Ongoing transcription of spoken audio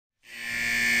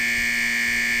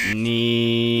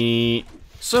Nee.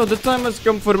 So the time has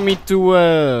come for me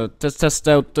to test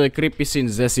out Creepy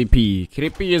Sin's SCP.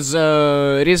 Creepy is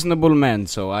a reasonable man,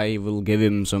 so I will give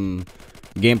him some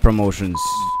game promotions.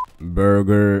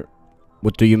 Burger.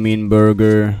 What do you mean,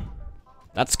 burger?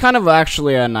 That's kind of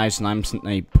actually a nice name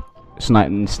snipe.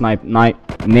 Name snipe.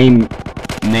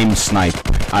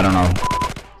 I don't know.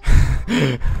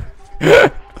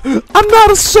 I'm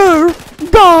not a sir.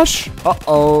 Gosh.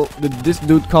 Uh-oh. This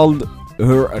dude called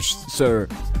her a sir.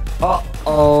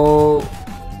 Uh-oh.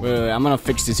 Wait, I'm gonna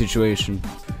fix the situation.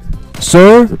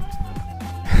 Sir?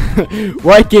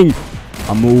 Viking.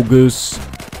 Amogus.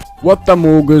 What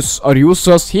Amogus? Are you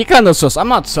sus? He kinda sus. I'm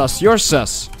not sus. You're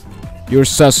sus. You're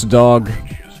sus, dog.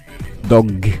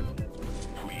 Dog.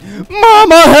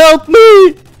 Mama, help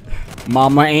me!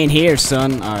 Mama ain't here,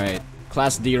 son. Alright.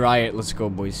 Class D riot. Let's go,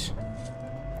 boys.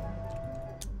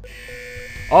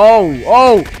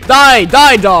 Oh! Die!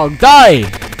 Die, dog! Die!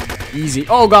 Easy.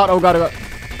 Oh god, oh god, oh god.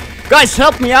 Guys,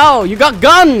 help me out! You got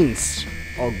guns!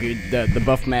 Oh good, the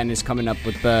buff man is coming up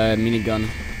with the minigun.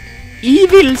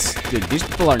 Evils! Dude, these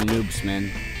people are noobs, man.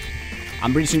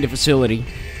 I'm reaching the facility.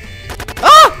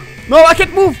 Ah! No, I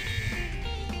can't move!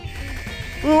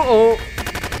 Uh-oh.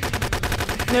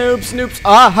 Noobs.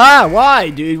 Aha! Why,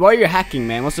 dude? Why are you hacking,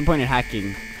 man? What's the point in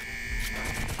hacking?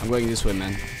 I'm going this way,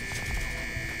 man.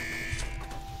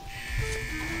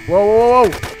 Whoa.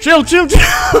 Chill.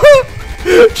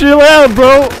 Chill out,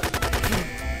 bro.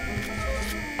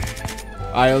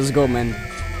 Alright, let's go, man.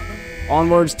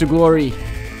 Onwards to glory.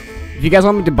 If you guys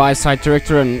want me to buy side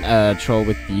director and troll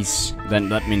with these, then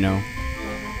let me know.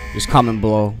 Just comment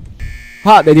below.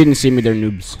 Ha! They didn't see me, they're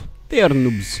noobs. They are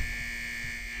noobs.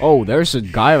 Oh, there's a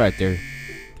guy right there.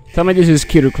 Tell me this is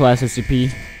Kiro class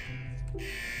SCP.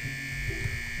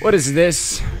 What is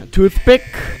this? A toothpick?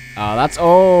 That's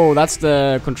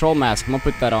the control mask. I'm gonna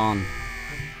put that on.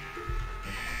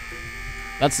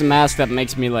 That's the mask that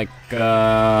makes me like cool.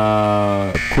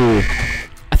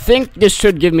 I think this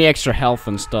should give me extra health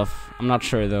and stuff. I'm not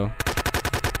sure though.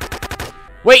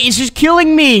 Wait, it's just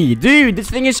killing me! Dude, this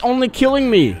thing is only killing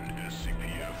me.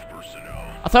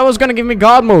 I thought it was gonna give me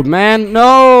God mode, man.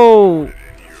 No!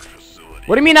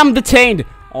 What do you mean I'm detained?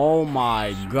 Oh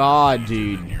my god,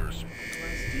 dude.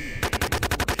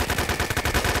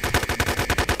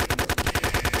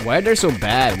 Why are they so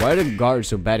bad? Why are the guards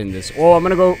so bad in this? Oh, I'm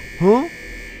gonna go... Huh?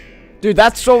 Dude,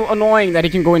 that's so annoying that he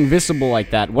can go invisible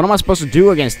like that. What am I supposed to do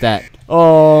against that?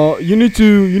 You need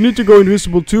to go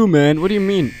invisible too, man. What do you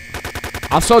mean?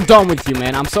 I'm so done with you,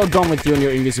 man. I'm so done with you and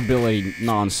your invisibility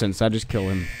nonsense. I just kill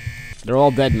him. They're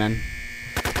all dead, man.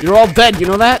 You're all dead, you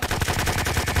know that?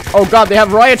 Oh god, they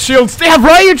have riot shields! They have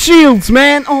riot shields,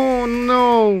 man! Oh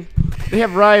no! They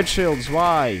have riot shields,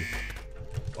 why?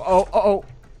 Oh.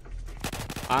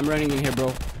 I'm running in here,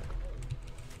 bro.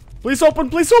 Please open!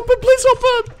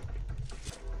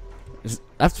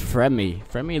 That's Fremy.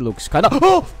 Fremy looks kinda...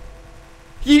 Oh!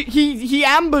 He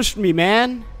ambushed me,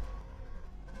 man!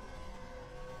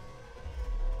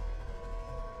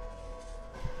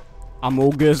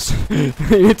 Amogus.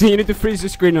 you need to freeze the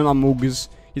screen on Amogus.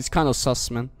 He's kind of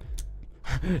sus, man.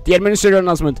 The administrator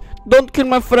announcement. Don't kill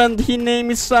my friend. His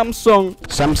name is Samsung.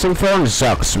 Samsung phone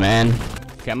sucks, man.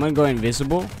 Okay, I'm gonna go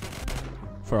invisible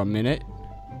for a minute.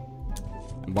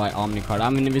 And buy Omni card.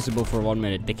 I'm invisible for 1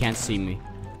 minute. They can't see me.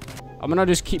 I'm gonna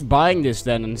just keep buying this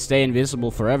then and stay invisible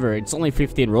forever. It's only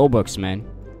 15 Robux, man.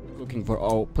 Looking for...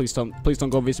 Oh, please don't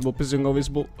go visible. Please don't go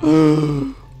visible.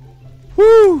 Woo!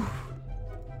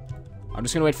 I'm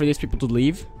just gonna wait for these people to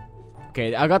leave.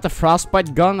 Okay, I got the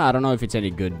frostbite gun. I don't know if it's any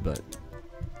good, but...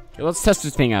 Okay, let's test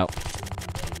this thing out.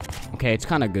 Okay, it's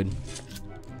kind of good.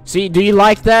 See, do you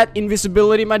like that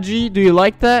invisibility, my G? Do you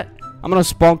like that? I'm gonna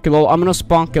spawn kill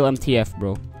MTF,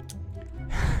 bro.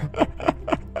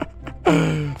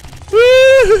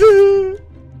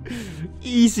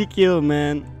 Easy kill,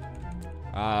 man.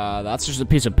 That's just a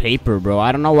piece of paper, bro.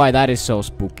 I don't know why that is so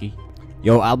spooky.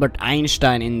 Yo, Albert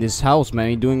Einstein in this house,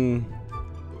 man.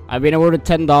 I've been awarded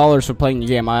 $10 for playing the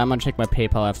game. I'm gonna check my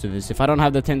PayPal after this. If I don't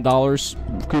have the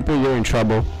 $10, Creeper, you're in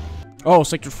trouble. Oh,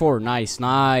 Sector 4. Nice.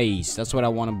 That's what I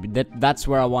want to be. That's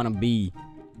where I want to be.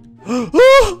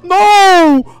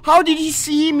 No! How did he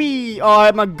see me? Oh, I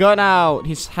have my gun out.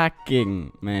 He's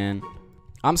hacking, man.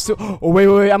 I'm still... Oh,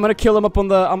 wait. I'm gonna kill him up on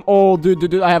the... Oh,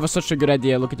 dude. I have such a good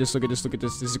idea. Look at this.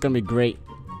 This is gonna be great.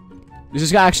 This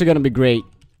is actually gonna be great.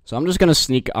 So I'm just gonna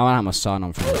sneak... I want to have my son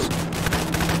on first.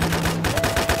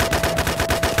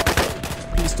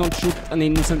 Please don't shoot an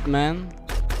innocent man.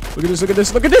 Look at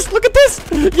this.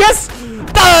 Yes!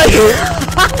 Die!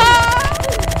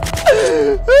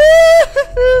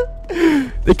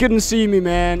 They couldn't see me,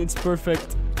 man. It's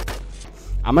perfect.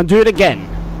 I'm gonna do it again.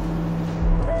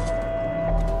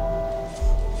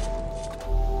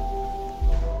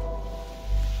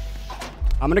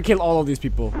 I'm gonna kill all of these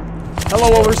people.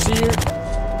 Hello, overseer.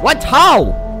 What?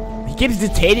 How? He keeps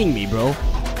detaining me, bro.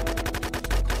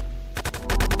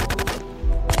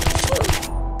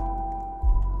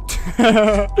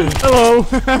 Hello.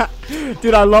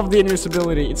 Dude, I love the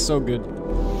invisibility. It's so good.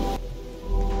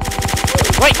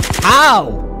 Wait, how?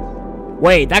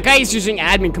 Wait, that guy is using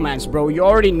admin commands, bro. You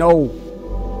already know.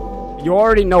 You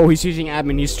already know he's using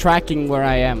admin. He's tracking where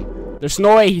I am. There's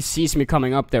no way he sees me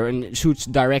coming up there and shoots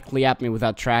directly at me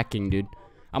without tracking, dude.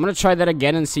 I'm gonna try that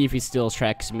again and see if he still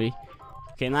tracks me.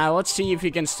 Okay, now let's see if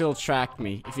he can still track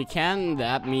me. If he can,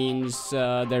 that means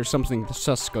there's something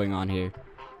sus going on here.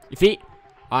 If he...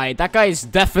 Alright, that guy is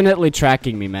definitely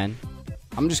tracking me, man.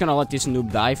 I'm just gonna let this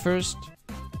noob die first.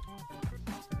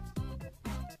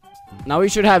 Now he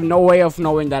should have no way of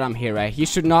knowing that I'm here, right? He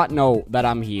should not know that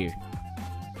I'm here.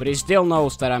 But he still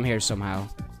knows that I'm here somehow.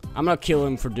 I'm gonna kill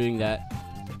him for doing that.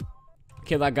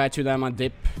 Kill that guy too, then I'm gonna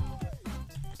dip.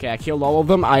 Okay, I killed all of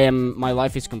them. My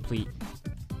life is complete.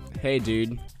 Hey,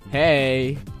 dude.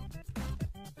 Hey.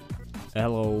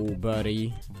 Hello,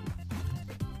 buddy.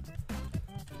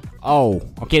 Oh,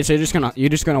 okay, so you're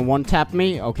just gonna one-tap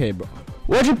me? Okay, bro.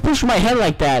 Why'd you push my head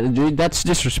like that, dude? That's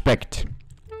disrespect.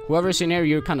 Whoever's in here,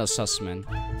 you're kinda sus, man.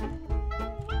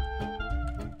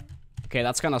 Okay,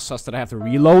 that's kinda sus that I have to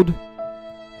reload.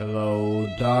 Hello,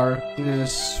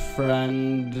 darkness,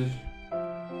 friend.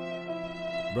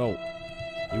 Bro,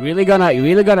 you really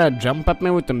gonna jump at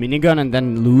me with the minigun and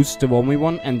then lose the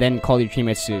 1v1 and then call your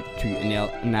teammates to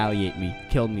annihilate me,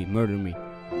 kill me, murder me?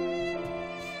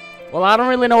 Well, I don't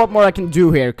really know what more I can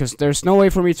do here, because there's no way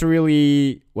for me to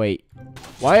really... Wait.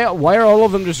 Why are all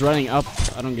of them just running up?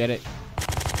 I don't get it.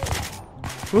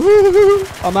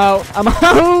 I'm out. I'm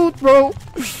out, bro.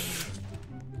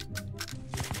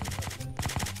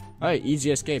 Alright, easy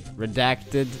escape.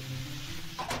 Redacted.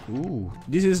 Ooh,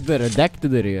 this is the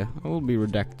redacted area. I will be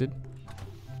redacted.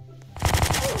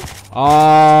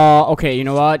 Okay, you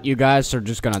know what? You guys are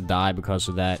just gonna die because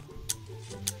of that.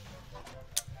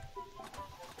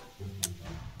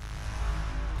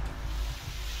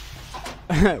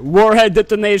 Warhead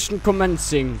detonation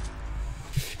commencing.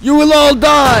 You will all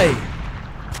die!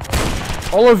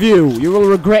 All of you. You will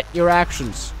regret your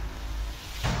actions.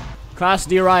 Class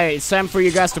D Riot, it's time for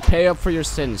you guys to pay up for your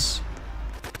sins.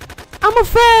 I'm a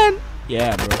fan!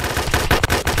 Yeah, bro.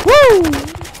 Woo!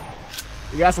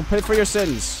 You guys will pay for your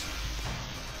sins.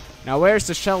 Now, where's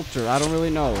the shelter? I don't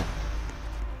really know.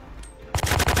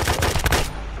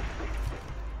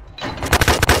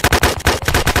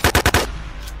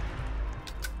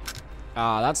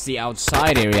 Ah, that's the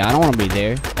outside area. I don't want to be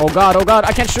there. Oh god,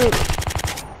 I can't shoot.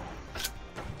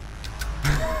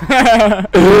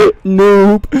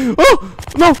 Noob. Oh,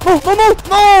 no.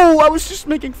 I was just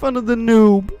making fun of the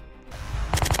noob.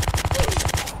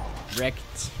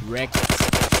 Wrecked.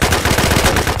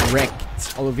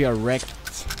 All of you are wrecked.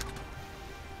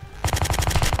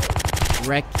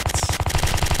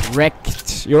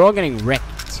 Wrecked. You're all getting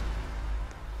wrecked.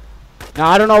 Now,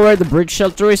 I don't know where the bridge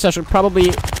shelter is. I should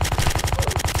probably...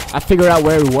 I figured out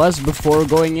where it was before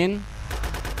going in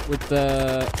with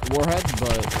the warhead,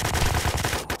 but...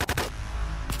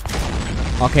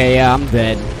 Okay, yeah, I'm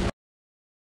dead.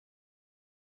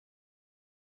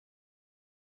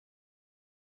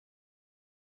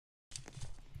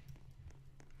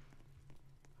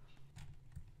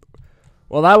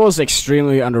 Well, that was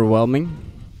extremely underwhelming.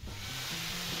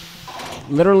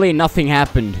 Literally nothing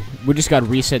happened. We just got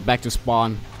reset back to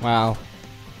spawn. Wow.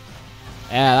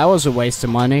 Yeah, that was a waste of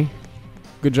money.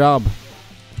 Good job.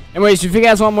 Anyways, if you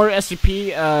guys want more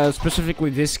SCP, specifically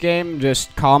this game,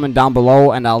 just comment down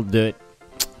below and I'll do it.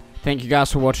 Thank you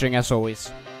guys for watching as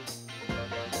always.